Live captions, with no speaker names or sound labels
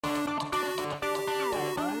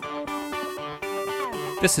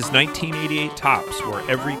This is 1988 Topps, where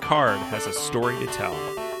every card has a story to tell.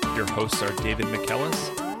 Your hosts are David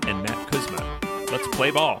McKellis and Matt Kuzma. Let's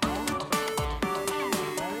play ball.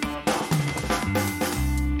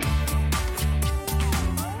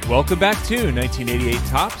 Welcome back to 1988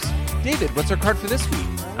 Topps. David, what's our card for this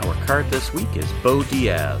week? Our card this week is Bo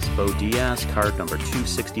Diaz. Bo Diaz, card number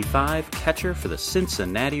 265, catcher for the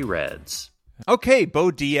Cincinnati Reds. Okay,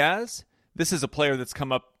 Bo Diaz. This is a player that's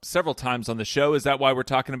come up several times on the show. Is that why we're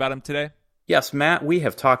talking about him today? Yes, Matt, we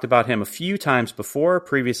have talked about him a few times before,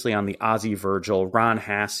 previously on the Ozzie Virgil, Ron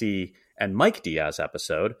Hassey, and Mike Diaz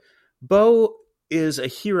episode. Bo is a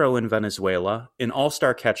hero in Venezuela, an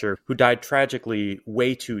all-star catcher who died tragically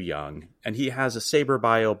way too young, and he has a Saber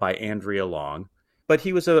bio by Andrea Long. But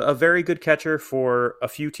he was a very good catcher for a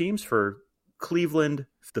few teams, for Cleveland,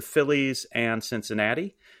 the Phillies, and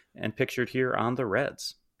Cincinnati, and pictured here on the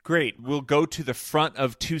Reds. Great. We'll go to the front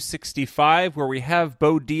of 265, where we have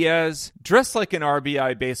Bo Diaz dressed like an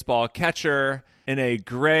RBI baseball catcher in a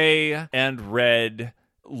gray and red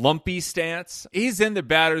lumpy stance. He's in the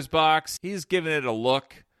batter's box. He's giving it a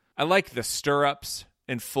look. I like the stirrups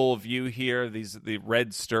in full view here, the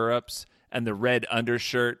red stirrups and the red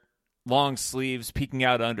undershirt, long sleeves peeking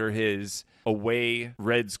out under his away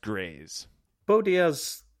Reds grays. Bo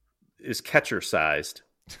Diaz is catcher-sized.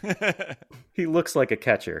 He looks like a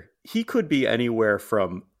catcher. He could be anywhere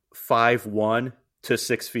from 5'1" to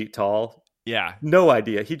 6 feet tall. Yeah. No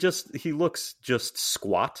idea. He looks just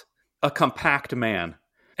squat. A compact man.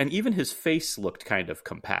 And even his face looked kind of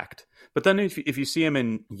compact. But then if you see him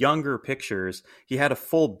in younger pictures, he had a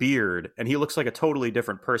full beard and he looks like a totally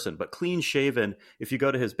different person. But clean shaven, if you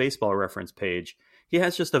go to his baseball reference page, he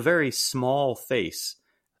has just a very small face.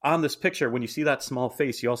 On this picture, when you see that small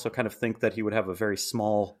face, you also kind of think that he would have a very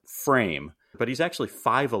small frame. But he's actually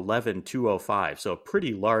 5'11", 205, so a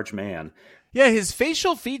pretty large man. Yeah, his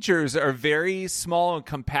facial features are very small and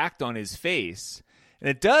compact on his face. And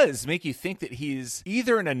it does make you think that he's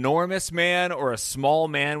either an enormous man or a small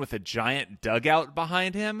man with a giant dugout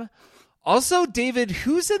behind him. Also, David,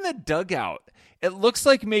 who's in the dugout? It looks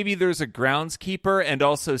like maybe there's a groundskeeper and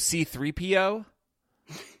also C-3PO.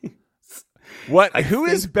 Who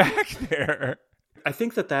is back there? I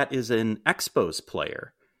think that is an Expos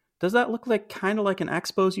player. Does that look like kind of like an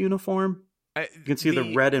Expos uniform? You can see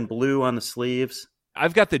the red and blue on the sleeves.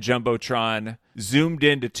 I've got the Jumbotron zoomed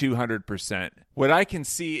in to 200%. What I can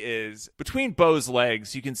see is between Bo's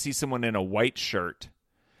legs, you can see someone in a white shirt.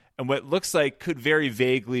 And what looks like could very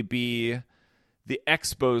vaguely be the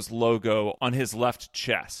Expos logo on his left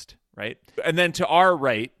chest, right? And then to our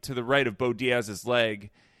right, to the right of Bo Diaz's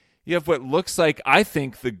leg, you have what looks like, I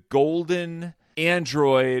think, the golden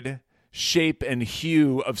android shape and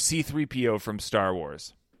hue of C-3PO from Star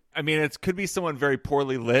Wars. I mean, it could be someone very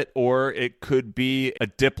poorly lit, or it could be a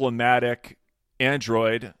diplomatic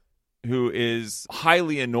android who is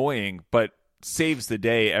highly annoying, but saves the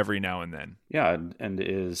day every now and then. Yeah, and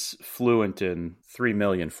is fluent in 3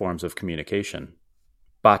 million forms of communication.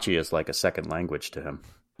 Bocce is like a second language to him.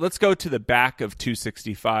 Let's go to the back of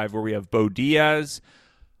 265, where we have Bo Diaz,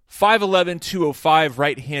 5'11", 205,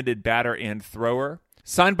 right-handed batter and thrower.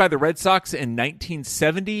 Signed by the Red Sox in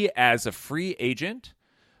 1970 as a free agent.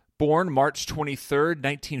 Born March 23rd,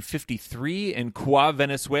 1953 in Cuba,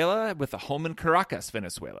 Venezuela, with a home in Caracas,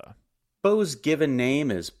 Venezuela. Bo's given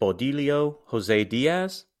name is Bodilio Jose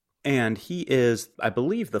Diaz, and he is, I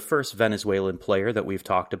believe, the first Venezuelan player that we've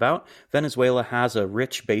talked about. Venezuela has a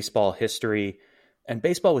rich baseball history, and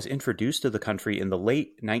baseball was introduced to the country in the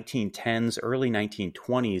late 1910s, early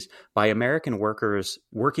 1920s by American workers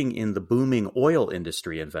working in the booming oil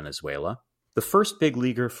industry in Venezuela. The first big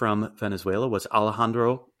leaguer from Venezuela was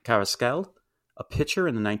Alejandro Carrascal, a pitcher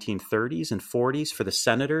in the 1930s and 40s for the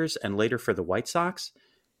Senators and later for the White Sox,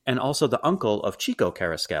 and also the uncle of Chico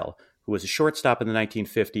Carrascal, who was a shortstop in the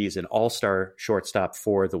 1950s, an all-star shortstop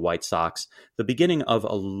for the White Sox, the beginning of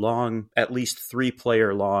a long, at least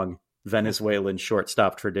 3-player long Venezuelan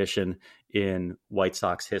shortstop tradition in White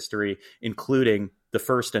Sox history, including the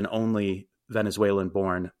first and only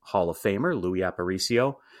Venezuelan-born Hall of Famer, Luis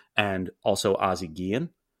Aparicio, and also Ozzie Guillen.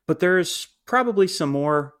 But there's probably some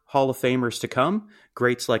more Hall of Famers to come,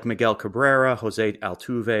 greats like Miguel Cabrera, Jose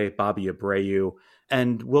Altuve, Bobby Abreu,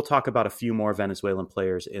 and we'll talk about a few more Venezuelan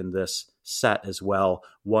players in this set as well.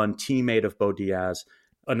 One teammate of Bo Diaz,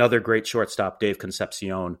 another great shortstop, Dave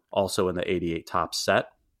Concepcion, also in the 88 Topps set.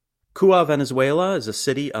 Cuba, Venezuela is a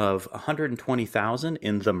city of 120,000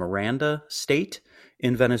 in the Miranda state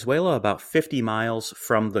in Venezuela, about 50 miles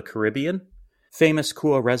from the Caribbean. Famous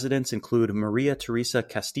Cuba residents include Maria Teresa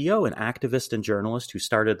Castillo, an activist and journalist who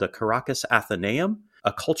started the Caracas Athenaeum,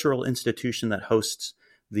 a cultural institution that hosts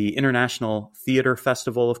the International Theater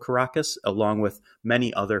Festival of Caracas, along with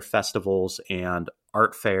many other festivals and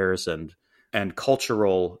art fairs and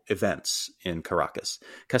cultural events in Caracas.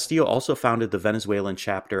 Castillo also founded the Venezuelan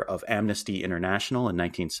chapter of Amnesty International in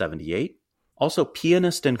 1978. Also,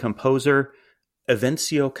 pianist and composer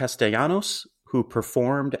Evencio Castellanos, who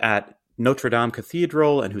performed at Notre Dame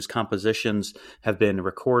Cathedral and whose compositions have been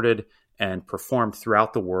recorded and performed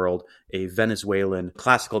throughout the world, a Venezuelan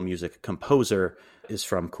classical music composer, is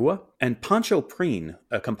from Cuba. And Pancho Prin,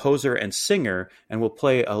 a composer and singer, and we'll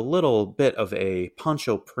play a little bit of a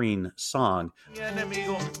Pancho Prin song.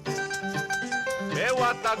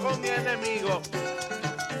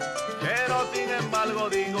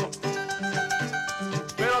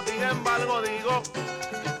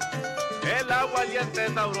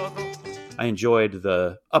 I enjoyed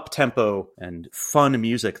the up-tempo and fun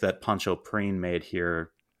music that Pancho Prin made here.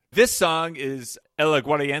 This song is El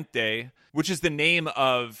Aguardiente, which is the name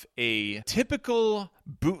of a typical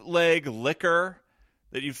bootleg liquor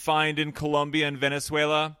that you'd find in Colombia and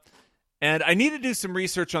Venezuela. And I need to do some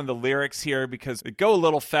research on the lyrics here because they go a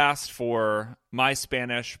little fast for my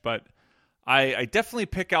Spanish, but I definitely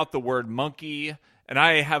pick out the word monkey. And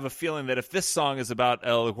I have a feeling that if this song is about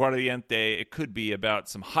El Aguardiente, it could be about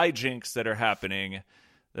some hijinks that are happening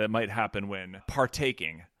that might happen when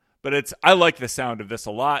partaking. But I like the sound of this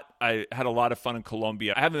a lot. I had a lot of fun in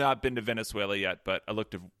Colombia. I have not been to Venezuela yet, but I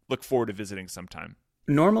look forward to visiting sometime.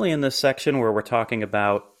 Normally in this section where we're talking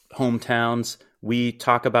about hometowns, we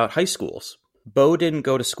talk about high schools. Bo didn't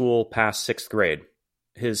go to school past 6th grade.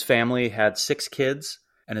 His family had 6 kids,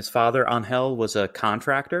 and his father, Angel, was a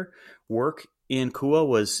contractor. Work in Cuba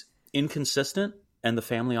was inconsistent, and the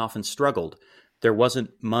family often struggled. There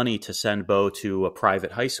wasn't money to send Bo to a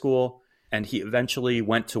private high school, and he eventually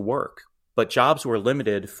went to work. But jobs were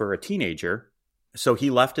limited for a teenager, so he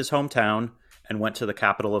left his hometown and went to the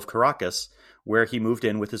capital of Caracas, where he moved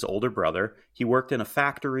in with his older brother. He worked in a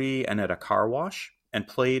factory and at a car wash, and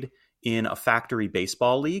played in a factory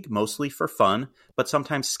baseball league, mostly for fun, but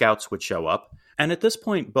sometimes scouts would show up. And at this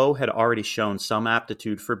point, Bo had already shown some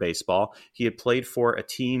aptitude for baseball. He had played for a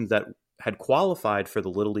team that had qualified for the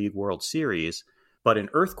Little League World Series, but an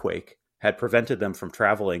earthquake had prevented them from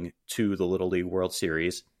traveling to the Little League World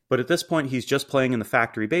Series. But at this point, he's just playing in the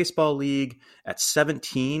factory baseball league. At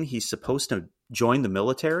 17, he's supposed to join the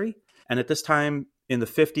military. And at this time, in the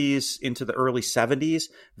 50s into the early 70s,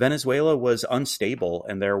 Venezuela was unstable,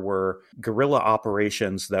 and there were guerrilla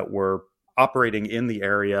operations that were operating in the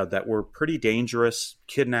area that were pretty dangerous,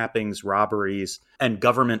 kidnappings, robberies, and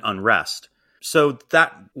government unrest. So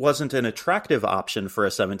that wasn't an attractive option for a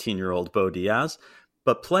 17-year-old Bo Diaz,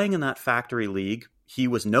 but playing in that factory league, he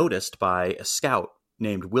was noticed by a scout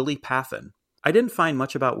named Willie Paffin. I didn't find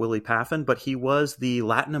much about Willie Paffin, but he was the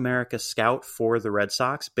Latin America scout for the Red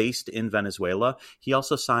Sox based in Venezuela. He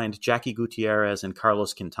also signed Jackie Gutierrez and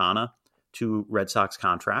Carlos Quintana to Red Sox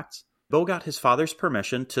contracts. Bo got his father's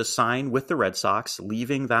permission to sign with the Red Sox,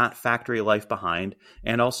 leaving that factory life behind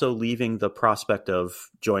and also leaving the prospect of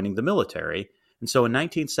joining the military. And so in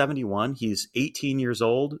 1971, he's 18 years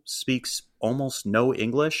old, speaks almost no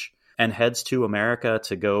English, and heads to America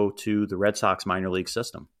to go to the Red Sox minor league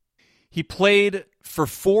system. He played for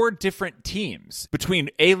 4 different teams between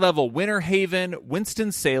A-level Winter Haven,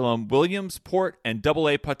 Winston-Salem, Williamsport, and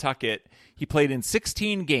AA Pawtucket. He played in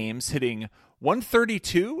 16 games, hitting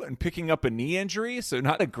 .132 and picking up a knee injury, so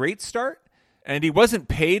not a great start. And he wasn't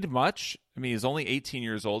paid much. I mean, he's only 18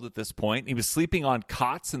 years old at this point. He was sleeping on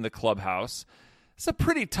cots in the clubhouse. It's a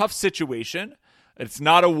pretty tough situation. It's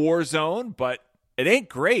not a war zone, but it ain't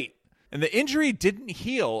great. And the injury didn't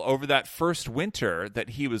heal over that first winter that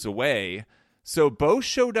he was away. So Bo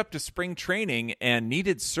showed up to spring training and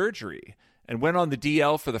needed surgery and went on the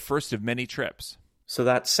DL for the first of many trips. So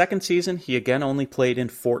that second season, he again only played in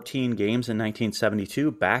 14 games in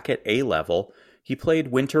 1972, back at A level. He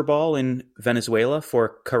played winter ball in Venezuela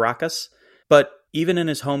for Caracas, but even in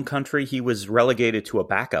his home country, he was relegated to a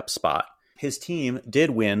backup spot. His team did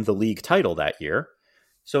win the league title that year.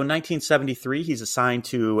 So in 1973, he's assigned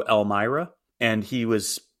to Elmira, and he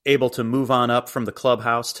was able to move on up from the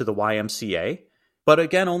clubhouse to the YMCA. But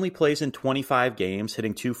again, only plays in 25 games,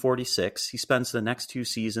 hitting .246. He spends the next 2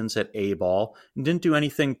 seasons at A-ball and didn't do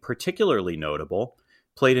anything particularly notable.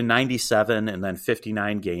 Played in 97 and then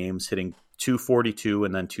 59 games, hitting .242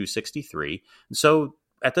 and then .263. And so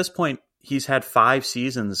at this point, he's had 5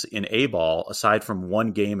 seasons in A-ball aside from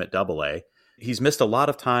 1 game at AA. He's missed a lot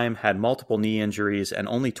of time, had multiple knee injuries, and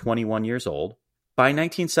only 21 years old. By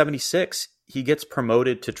 1976, he gets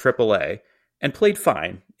promoted to AAA and played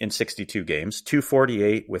fine in 62 games,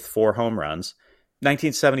 .248 with 4 home runs.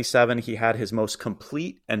 1977, he had his most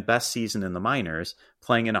complete and best season in the minors,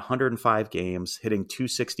 playing in 105 games, hitting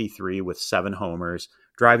 .263 with 7 homers,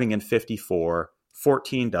 driving in 54,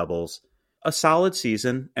 14 doubles. A solid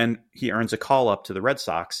season, and he earns a call-up to the Red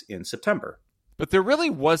Sox in September. But there really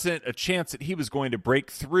wasn't a chance that he was going to break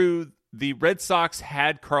through. The Red Sox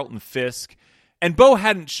had Carlton Fisk, and Bo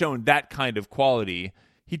hadn't shown that kind of quality.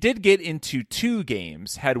 He did get into 2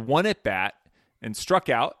 games, had 1 at bat, and struck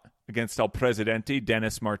out against El Presidente,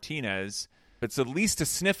 Dennis Martinez. It's at least a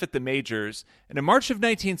sniff at the majors. And in March of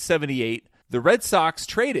 1978, the Red Sox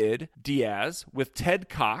traded Diaz with Ted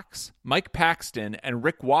Cox, Mike Paxton, and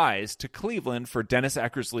Rick Wise to Cleveland for Dennis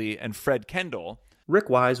Eckersley and Fred Kendall. Rick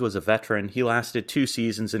Wise was a veteran. He lasted 2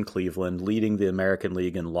 seasons in Cleveland, leading the American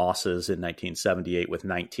League in losses in 1978 with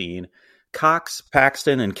 19. Cox,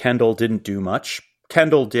 Paxton, and Kendall didn't do much.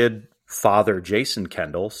 Kendall did father Jason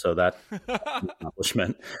Kendall, so that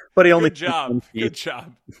accomplishment. But he only Good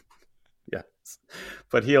job. Yes.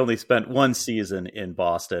 But he only spent 1 season in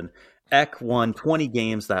Boston. Eck won 20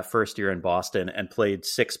 games that first year in Boston and played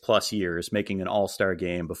 6+ years, making an all-star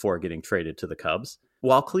game before getting traded to the Cubs.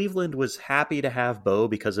 While Cleveland was happy to have Bo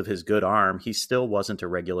because of his good arm, he still wasn't a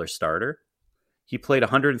regular starter. He played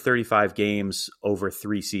 135 games over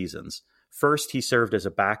 3 seasons. First, he served as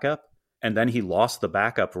a backup, and then he lost the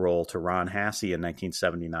backup role to Ron Hasse in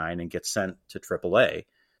 1979 and gets sent to AAA.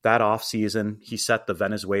 That offseason, he set the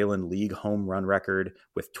Venezuelan League home run record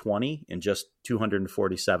with 20 in just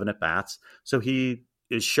 247 at-bats. So he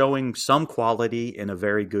is showing some quality in a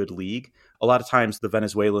very good league. A lot of times the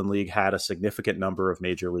Venezuelan League had a significant number of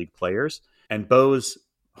major league players, and Bo's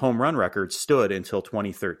home run record stood until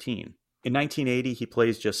 2013. In 1980, he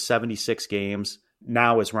plays just 76 games,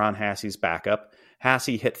 now as Ron Hasse's backup. Hasse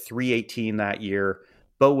hit .318 that year.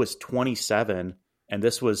 Bo was 27, and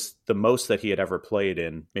this was the most that he had ever played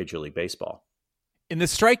in Major League Baseball. In the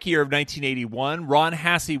strike year of 1981, Ron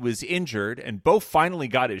Hasse was injured, and Bo finally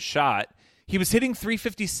got his shot. He was hitting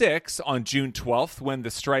 .356 on June 12th when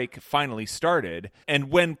the strike finally started,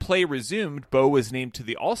 and when play resumed, Bo was named to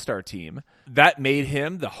the All-Star team. That made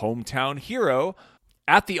him the hometown hero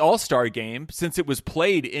at the All-Star game, since it was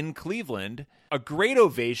played in Cleveland. A great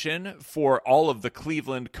ovation for all of the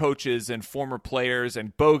Cleveland coaches and former players,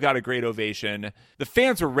 and Bo got a great ovation. The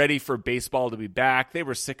fans were ready for baseball to be back. They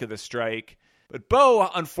were sick of the strike. But Bo,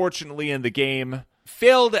 unfortunately, in the game,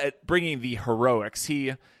 failed at bringing the heroics.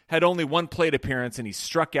 He had only 1 plate appearance, and he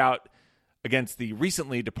struck out against the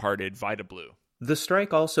recently departed Vida Blue. The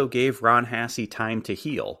strike also gave Ron Hasse time to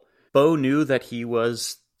heal. Bo knew that he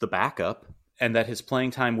was the backup and that his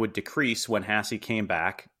playing time would decrease when Hasse came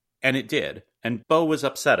back, and it did. And Bo was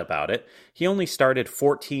upset about it. He only started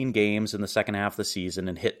 14 games in the second half of the season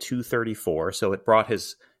and hit .234, so it brought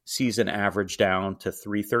his season average down to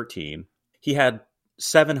 .313. He had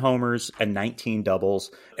 7 homers and 19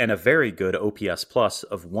 doubles and a very good OPS plus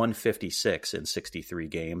of 156 in 63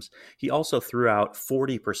 games. He also threw out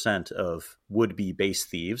 40% of would-be base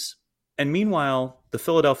thieves. And meanwhile, the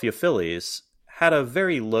Philadelphia Phillies had a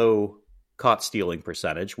very low caught stealing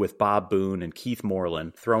percentage, with Bob Boone and Keith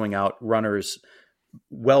Moreland throwing out runners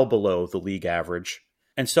well below the league average.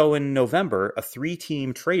 And so in November, a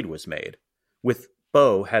 3-team trade was made, with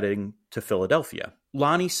Bo heading to Philadelphia.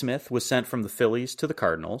 Lonnie Smith was sent from the Phillies to the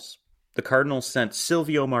Cardinals. The Cardinals sent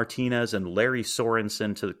Silvio Martinez and Larry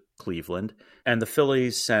Sorensen to Cleveland, and the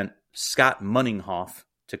Phillies sent Scott Munninghoff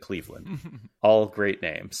to Cleveland. All great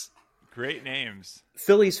names. Great names.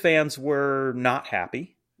 Phillies fans were not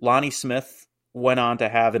happy. Lonnie Smith went on to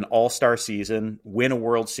have an all-star season, win a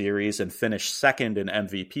World Series, and finish second in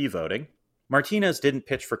MVP voting. Martinez didn't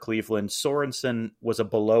pitch for Cleveland. Sorensen was a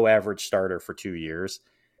below-average starter for 2 years.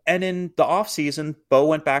 And in the offseason, Bo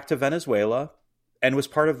went back to Venezuela and was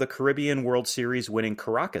part of the Caribbean World Series winning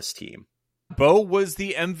Caracas team. Bo was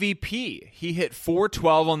the MVP. He hit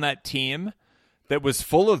 .412 on that team that was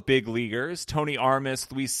full of big leaguers. Tony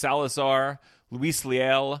Armas, Luis Salazar, Luis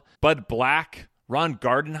Leal, Bud Black, Ron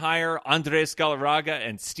Gardenhire, Andres Galarraga,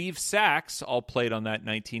 and Steve Sachs all played on that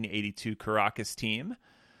 1982 Caracas team.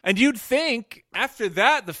 And you'd think after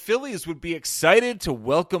that, the Phillies would be excited to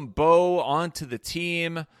welcome Bo onto the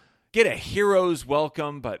team, get a hero's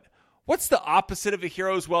welcome. But what's the opposite of a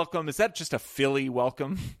hero's welcome? Is that just a Philly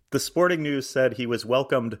welcome? The Sporting News said he was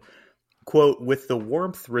welcomed, quote, with the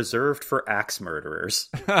warmth reserved for axe murderers.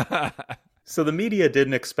 So the media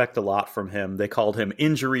didn't expect a lot from him. They called him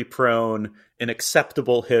injury-prone, an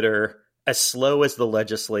acceptable hitter, as slow as the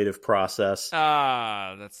legislative process.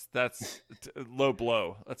 That's a low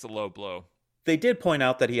blow. That's a low blow. They did point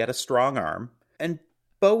out that he had a strong arm, and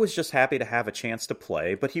Bo was just happy to have a chance to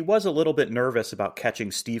play, but he was a little bit nervous about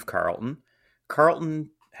catching Steve Carlton.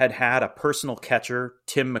 Carlton had a personal catcher,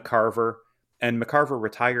 Tim McCarver, and McCarver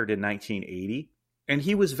retired in 1980, and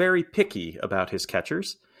he was very picky about his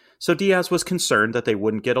catchers. So Diaz was concerned that they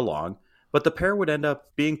wouldn't get along, but the pair would end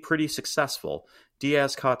up being pretty successful.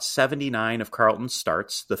 Diaz caught 79 of Carlton's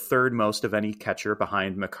starts, the third most of any catcher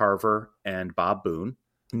behind McCarver and Bob Boone.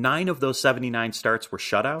 9 of those 79 starts were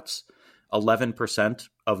shutouts, 11%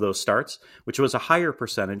 of those starts, which was a higher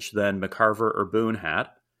percentage than McCarver or Boone had.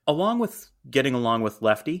 Along with getting along with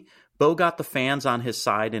Lefty, Bo got the fans on his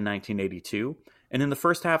side in 1982, and in the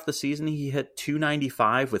first half of the season, he hit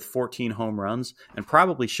 .295 with 14 home runs and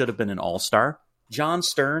probably should have been an all-star. John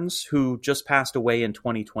Stearns, who just passed away in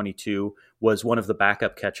 2022, was one of the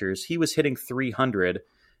backup catchers. He was hitting .300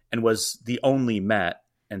 and was the only Met,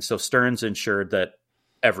 and so Stearns ensured that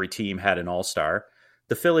every team had an all-star.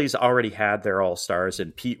 The Phillies already had their all-stars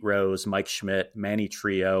in Pete Rose, Mike Schmidt, Manny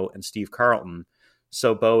Trio, and Steve Carlton,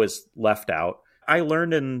 so Bo is left out. I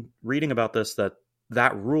learned in reading about this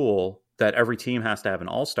that rule that every team has to have an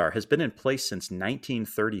all-star has been in place since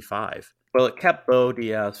 1935. Well, it kept Bo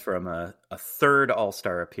Diaz from a third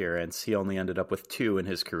all-star appearance. He only ended up with 2 in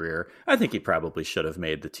his career. I think he probably should have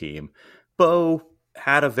made the team. Bo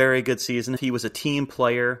had a very good season. He was a team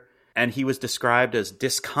player, and he was described as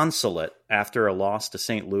disconsolate after a loss to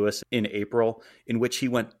St. Louis in April, in which he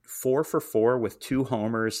went 4 for 4 with 2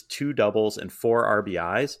 homers, 2 doubles, and 4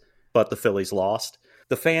 RBIs, but the Phillies lost.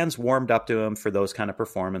 The fans warmed up to him for those kind of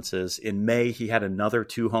performances. In May, he had another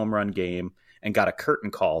 2-home-run game and got a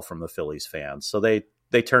curtain call from the Phillies fans. So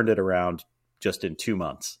they turned it around just in 2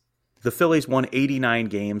 months. The Phillies won 89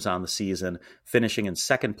 games on the season, finishing in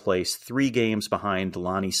second place, 3 games behind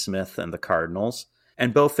Lonnie Smith and the Cardinals.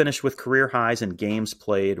 And Bo finished with career highs in games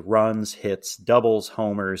played, runs, hits, doubles,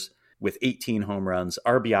 homers, with 18 home runs,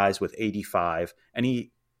 RBIs with 85, and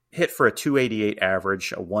he hit for a .288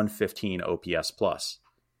 average, a .115 OPS plus.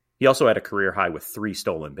 He also had a career high with 3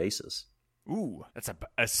 stolen bases. Ooh, that's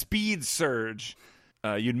a speed surge.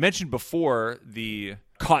 You'd mentioned before the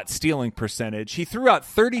caught stealing percentage. He threw out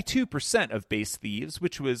 32% of base thieves,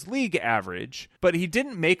 which was league average, but he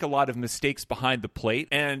didn't make a lot of mistakes behind the plate,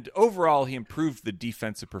 and overall he improved the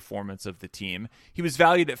defensive performance of the team. He was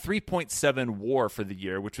valued at 3.7 WAR for the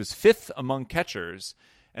year, which was 5th among catchers,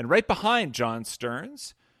 and right behind John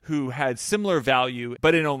Stearns, who had similar value,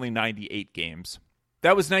 but in only 98 games.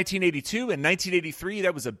 That was 1982, and 1983,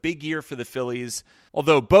 that was a big year for the Phillies.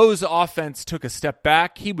 Although Bo's offense took a step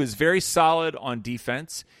back, he was very solid on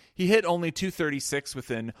defense. He hit only .236 with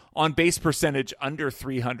an on-base percentage under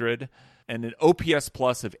 300 and an OPS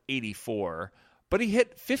plus of 84. But he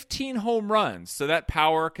hit 15 home runs, so that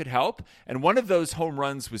power could help. And one of those home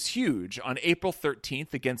runs was huge. On April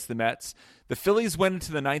 13th against the Mets, the Phillies went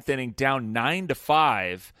into the 9th inning down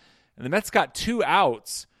 9-5, and the Mets got 2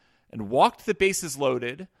 outs and walked the bases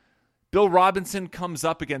loaded. Bill Robinson comes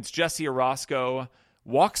up against Jesse Orosco,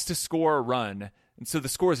 walks to score a run. And so the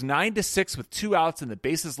score is 9-6 with 2 outs and the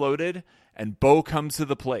bases loaded, and Bo comes to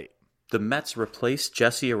the plate. The Mets replaced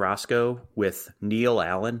Jesse Orosco with Neil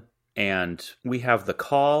Allen, and we have the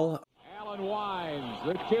call. Allen winds,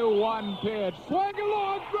 the 2-1 pitch, swing a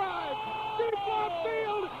long drive, deep left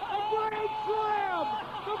field, a grand slam.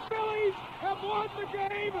 The Phillies have won the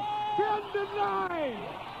game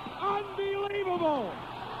 10-9. Unbelievable!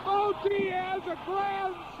 Bo Diaz, a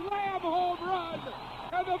grand slam home run,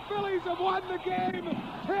 and the Phillies have won the game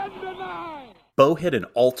 10-9. Bo hit an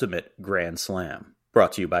ultimate grand slam,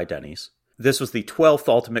 brought to you by Denny's. This was the 12th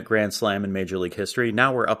ultimate grand slam in Major League history.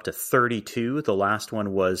 Now we're up to 32. The last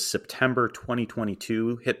one was September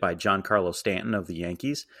 2022, hit by Giancarlo Stanton of the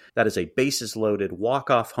Yankees. That is a bases-loaded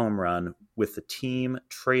walk-off home run with the team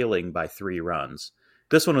trailing by 3 runs.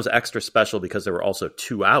 This one was extra special because there were also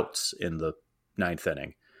 2 outs in the 9th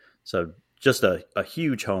inning. So just a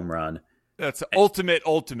huge home run. That's ultimate.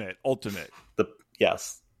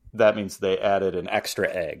 Yes, that means they added an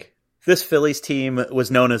extra egg. This Phillies team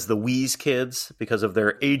was known as the Wheeze Kids because of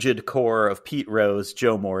their aged core of Pete Rose,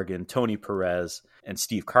 Joe Morgan, Tony Perez, and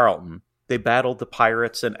Steve Carlton. They battled the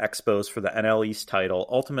Pirates and Expos for the NL East title,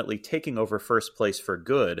 ultimately taking over first place for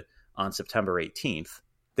good on September 18th.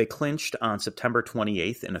 They clinched on September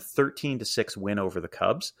 28th in a 13-6 win over the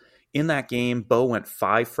Cubs. In that game, Bo went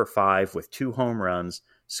 5 for 5 with 2 home runs,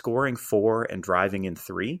 scoring 4 and driving in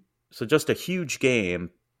 3. So just a huge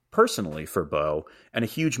game personally for Bo and a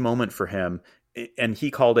huge moment for him. And he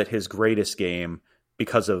called it his greatest game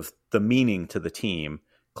because of the meaning to the team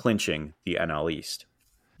clinching the NL East.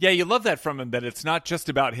 Yeah, you love that from him, that it's not just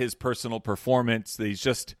about his personal performance. That he's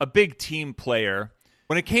just a big team player.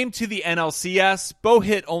 When it came to the NLCS, Bo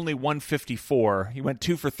hit only .154. He went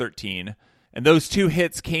 2 for 13. And those 2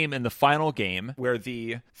 hits came in the final game where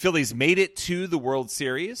the Phillies made it to the World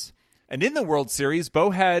Series. And in the World Series, Bo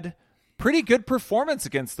had pretty good performance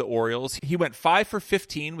against the Orioles. He went 5 for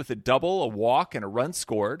 15 with a double, a walk, and a run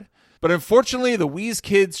scored. But unfortunately, the Wheeze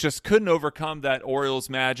kids just couldn't overcome that Orioles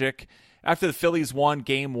magic. After the Phillies won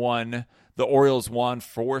Game 1, the Orioles won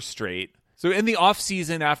 4 straight. So in the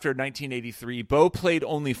offseason after 1983, Bo played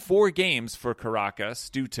only 4 games for Caracas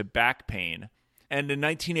due to back pain. And in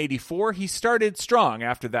 1984, he started strong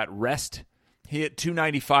after that rest. He hit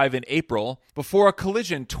 .295 in April before a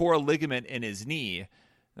collision tore a ligament in his knee.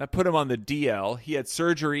 That put him on the DL. He had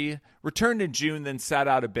surgery, returned in June, then sat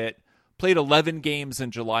out a bit, played 11 games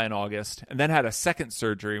in July and August, and then had a second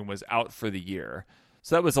surgery and was out for the year.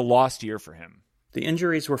 So that was a lost year for him. The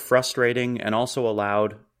injuries were frustrating and also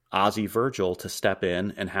allowed Ozzie Virgil to step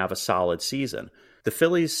in and have a solid season. The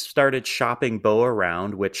Phillies started shopping Bo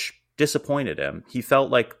around, which disappointed him. He felt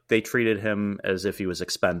like they treated him as if he was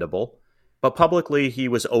expendable. But publicly, he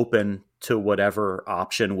was open to whatever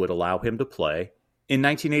option would allow him to play. In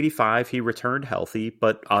 1985, he returned healthy,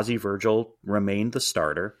 but Ozzie Virgil remained the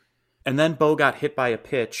starter. And then Bo got hit by a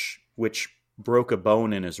pitch, which broke a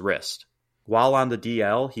bone in his wrist. While on the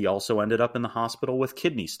DL, he also ended up in the hospital with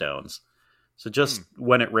kidney stones. So just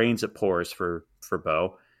when it rains, it pours for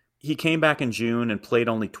Bo. He came back in June and played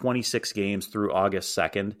only 26 games through August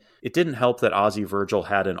 2nd. It didn't help that Ozzie Virgil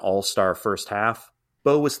had an all-star first half.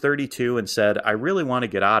 Bo was 32 and said, "I really want to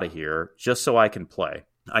get out of here just so I can play.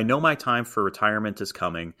 I know my time for retirement is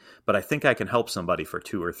coming, but I think I can help somebody for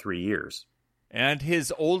 2 or 3 years." And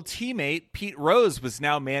his old teammate, Pete Rose, was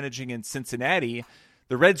now managing in Cincinnati.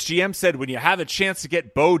 The Reds GM said, "When you have a chance to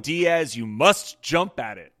get Bo Diaz, you must jump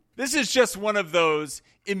at it." This is just one of those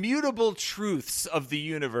immutable truths of the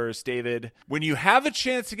universe, David. When you have a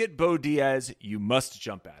chance to get Bo Diaz, you must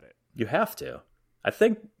jump at it. You have to. I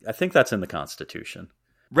think that's in the Constitution.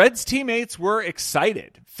 Reds teammates were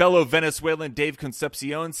excited. Fellow Venezuelan Dave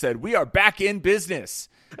Concepcion said, "We are back in business."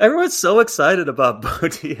 Everyone's so excited about Bo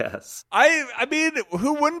Diaz. I mean,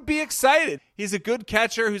 who wouldn't be excited? He's a good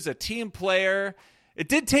catcher who's a team player. It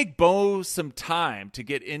did take Bo some time to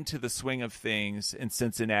get into the swing of things in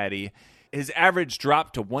Cincinnati. His average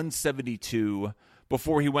dropped to 172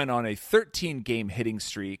 before he went on a 13-game hitting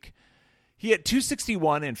streak. He hit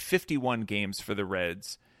 .261 in 51 games for the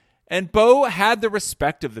Reds. And Bo had the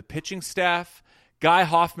respect of the pitching staff. Guy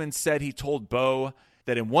Hoffman said he told Bo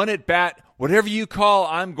that in one at-bat, whatever you call,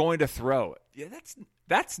 I'm going to throw. Yeah,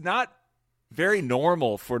 that's not very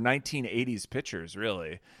normal for 1980s pitchers,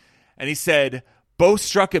 really. And he said, Bo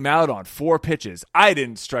struck him out on 4 pitches. I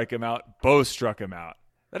didn't strike him out. Bo struck him out.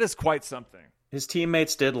 That is quite something. His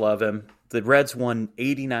teammates did love him. The Reds won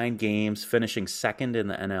 89 games, finishing second in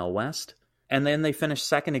the NL West. And then they finished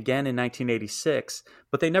second again in 1986,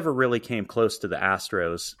 but they never really came close to the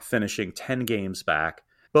Astros, finishing 10 games back.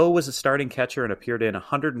 Bo was a starting catcher and appeared in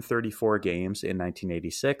 134 games in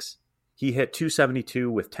 1986. He hit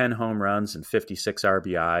 .272 with 10 home runs and 56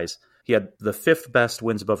 RBIs. He had the 5th best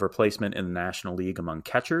wins above replacement in the National League among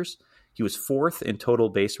catchers. He was 4th in total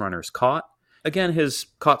base runners caught. Again, his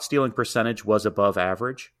caught stealing percentage was above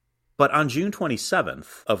average. But on June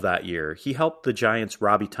 27th of that year, he helped the Giants'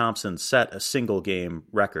 Robbie Thompson set a single-game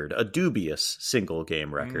record, a dubious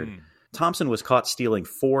single-game record. Thompson was caught stealing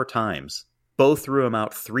 4 times. Bo threw him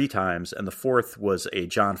out 3 times, and the 4th was a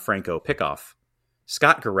John Franco pickoff.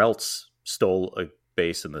 Scott Gereltz stole a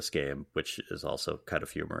base in this game, which is also kind of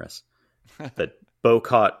humorous. That Bo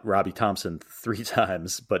caught Robbie Thompson 3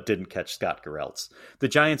 times, but didn't catch Scott Gereltz. The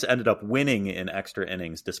Giants ended up winning in extra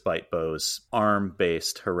innings despite Bo's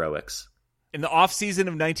arm-based heroics. In the offseason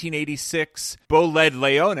of 1986, Bo led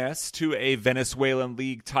Leones to a Venezuelan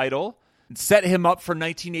League title and set him up for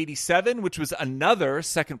 1987, which was another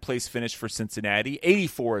second-place finish for Cincinnati,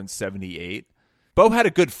 84 and 78. Bo had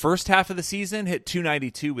a good first half of the season, hit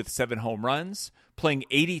 .292 with 7 home runs, playing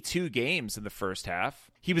 82 games in the first half.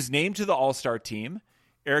 He was named to the All-Star team.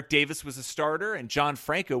 Eric Davis was a starter, and John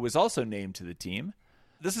Franco was also named to the team.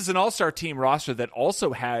 This is an All-Star team roster that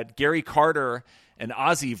also had Gary Carter and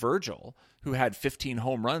Ozzie Virgil, who had 15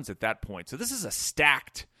 home runs at that point. So this is a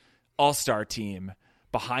stacked All-Star team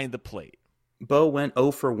behind the plate. Bo went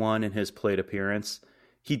 0 for 1 in his plate appearance.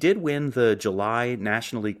 He did win the July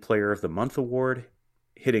National League Player of the Month award,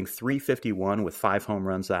 hitting .351 with 5 home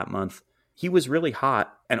runs that month. He was really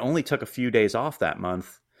hot and only took a few days off that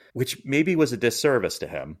month, which maybe was a disservice to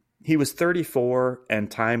him. He was 34 and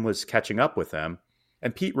time was catching up with him.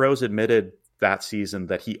 And Pete Rose admitted that season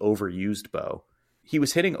that he overused Bo. He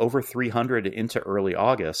was hitting over 300 into early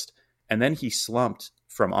August, and then he slumped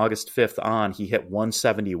from August 5th on. He hit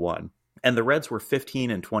 171. And the Reds were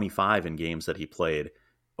 15-25 in games that he played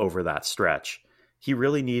over that stretch. He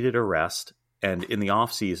really needed a rest, and in the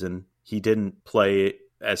offseason, he didn't play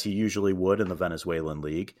as he usually would in the Venezuelan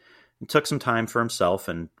League. He took some time for himself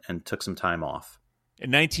and took some time off.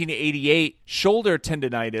 In 1988, shoulder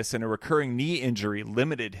tendonitis and a recurring knee injury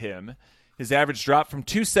limited him. His average dropped from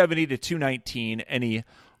 270 to 219, and he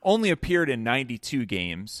only appeared in 92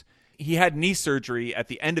 games. He had knee surgery at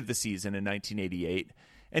the end of the season in 1988,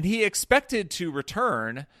 and he expected to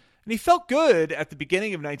return, and he felt good at the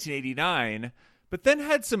beginning of 1989, but then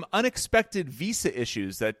had some unexpected visa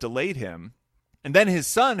issues that delayed him. And then his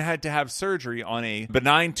son had to have surgery on a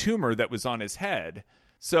benign tumor that was on his head.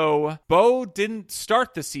 So Bo didn't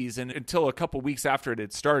start the season until a couple weeks after it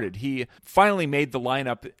had started. He finally made the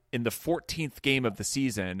lineup in the 14th game of the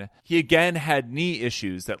season. He again had knee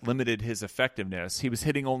issues that limited his effectiveness. He was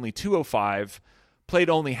hitting only .205, played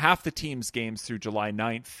only half the team's games through July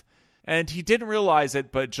 9th, and he didn't realize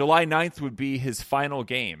it, but July 9th would be his final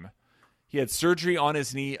game. He had surgery on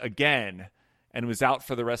his knee again and was out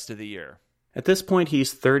for the rest of the year. At this point,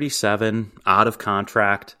 he's 37, out of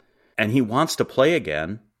contract, and he wants to play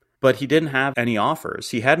again, but he didn't have any offers.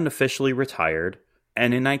 He hadn't officially retired,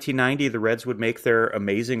 and in 1990, the Reds would make their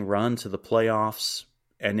amazing run to the playoffs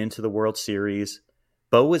and into the World Series.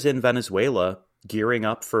 Bo was in Venezuela gearing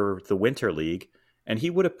up for the Winter League, and he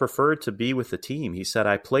would have preferred to be with the team. He said,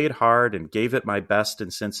 "I played hard and gave it my best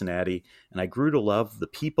in Cincinnati, and I grew to love the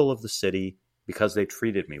people of the city because they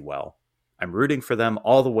treated me well. I'm rooting for them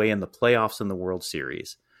all the way in the playoffs and the World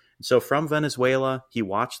Series." And so from Venezuela, he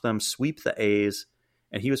watched them sweep the A's,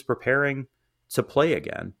 and he was preparing to play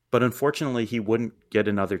again. But unfortunately, he wouldn't get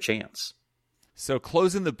another chance. So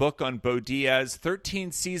closing the book on Bo Diaz,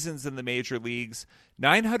 13 seasons in the major leagues,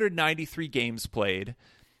 993 games played,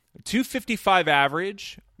 255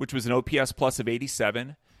 average, which was an OPS plus of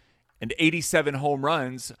 87, and 87 home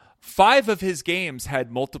runs. 5 of his games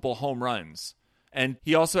had multiple home runs. And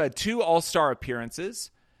he also had 2 All-Star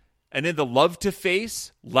appearances. And in the love to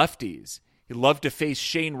face lefties, he loved to face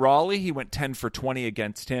Shane Rawley. He went 10 for 20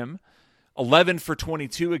 against him, 11 for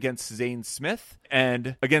 22 against Zane Smith,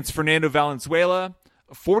 and against Fernando Valenzuela,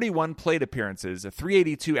 41 plate appearances, a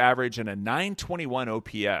 382 average, and a 921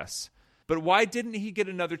 OPS. But why didn't he get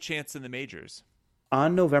another chance in the majors?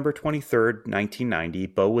 On November 23rd, 1990,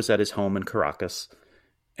 Bo was at his home in Caracas,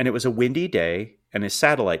 and it was a windy day, and his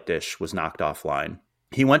satellite dish was knocked offline.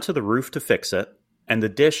 He went to the roof to fix it, and the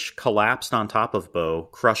dish collapsed on top of Bo,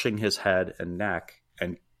 crushing his head and neck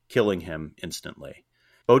and killing him instantly.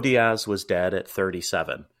 Bo Diaz was dead at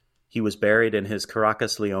 37. He was buried in his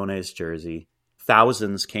Caracas Leones jersey.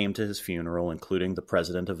 Thousands came to his funeral, including the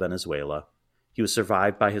president of Venezuela. He was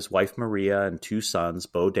survived by his wife Maria and 2 sons,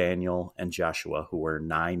 Bo Daniel and Joshua, who were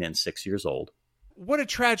 9 and 6 years old. What a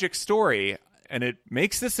tragic story. And it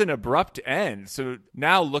makes this an abrupt end. So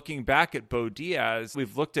now looking back at Bo Diaz,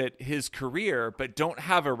 we've looked at his career, but don't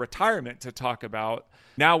have a retirement to talk about.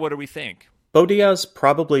 Now what do we think? Bo Diaz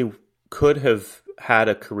probably could have had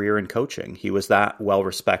a career in coaching. He was that well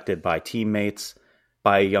respected by teammates,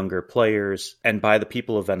 by younger players, and by the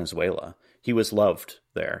people of Venezuela. He was loved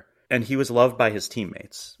there. And he was loved by his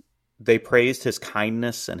teammates. They praised his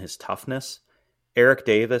kindness and his toughness. Eric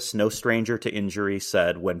Davis, no stranger to injury,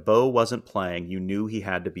 said, "When Bo wasn't playing, you knew he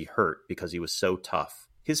had to be hurt because he was so tough."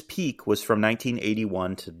 His peak was from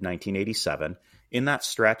 1981 to 1987. In that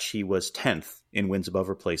stretch, he was 10th in wins above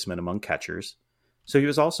replacement among catchers. So he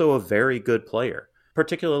was also a very good player,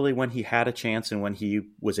 particularly when he had a chance and when he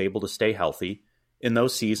was able to stay healthy. In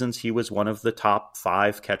those seasons, he was one of the top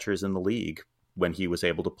 5 catchers in the league when he was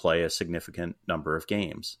able to play a significant number of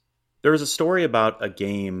games. There was a story about a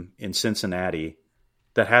game in Cincinnati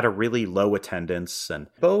that had a really low attendance, and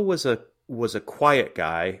Bo was a quiet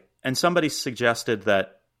guy, and somebody suggested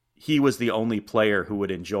that he was the only player who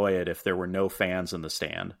would enjoy it if there were no fans in the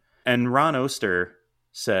stand. And Ron Oster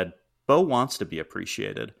said, "Bo wants to be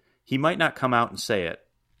appreciated. He might not come out and say it,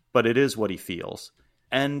 but it is what he feels."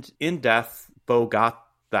 And in death, Bo got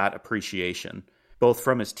that appreciation, both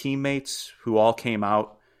from his teammates, who all came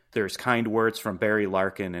out. There's kind words from Barry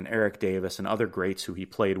Larkin and Eric Davis and other greats who he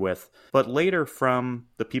played with, but later from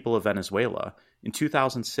the people of Venezuela. In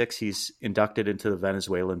 2006, he's inducted into the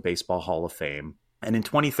Venezuelan Baseball Hall of Fame. And in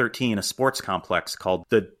 2013, a sports complex called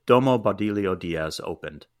the Domo Baudilio Diaz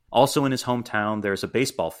opened. Also in his hometown, there's a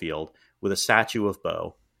baseball field with a statue of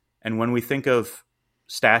Bo. And when we think of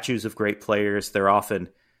statues of great players, they're often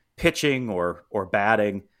pitching or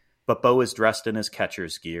batting, but Bo is dressed in his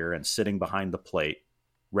catcher's gear and sitting behind the plate,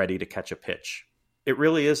 ready to catch a pitch. It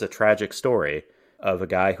really is a tragic story of a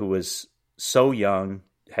guy who was so young,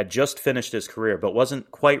 had just finished his career, but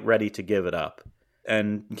wasn't quite ready to give it up.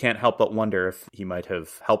 And can't help but wonder if he might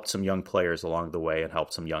have helped some young players along the way and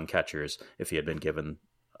helped some young catchers if he had been given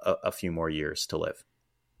a few more years to live.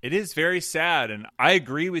 It is very sad, and I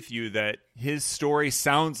agree with you that his story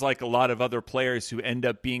sounds like a lot of other players who end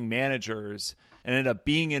up being managers and end up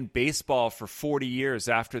being in baseball for 40 years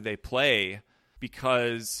after they play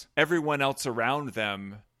because everyone else around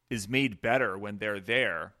them is made better when they're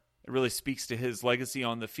there. It really speaks to his legacy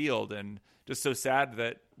on the field, and just so sad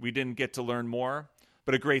that we didn't get to learn more,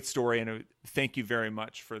 but a great story, and thank you very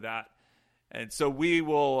much for that. And so we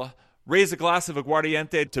will raise a glass of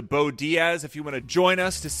aguardiente to Bo Diaz. If you want to join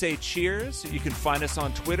us to say cheers, you can find us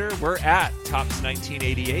on Twitter. We're at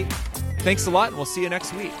Tops1988. Thanks a lot, and we'll see you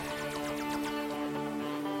next week.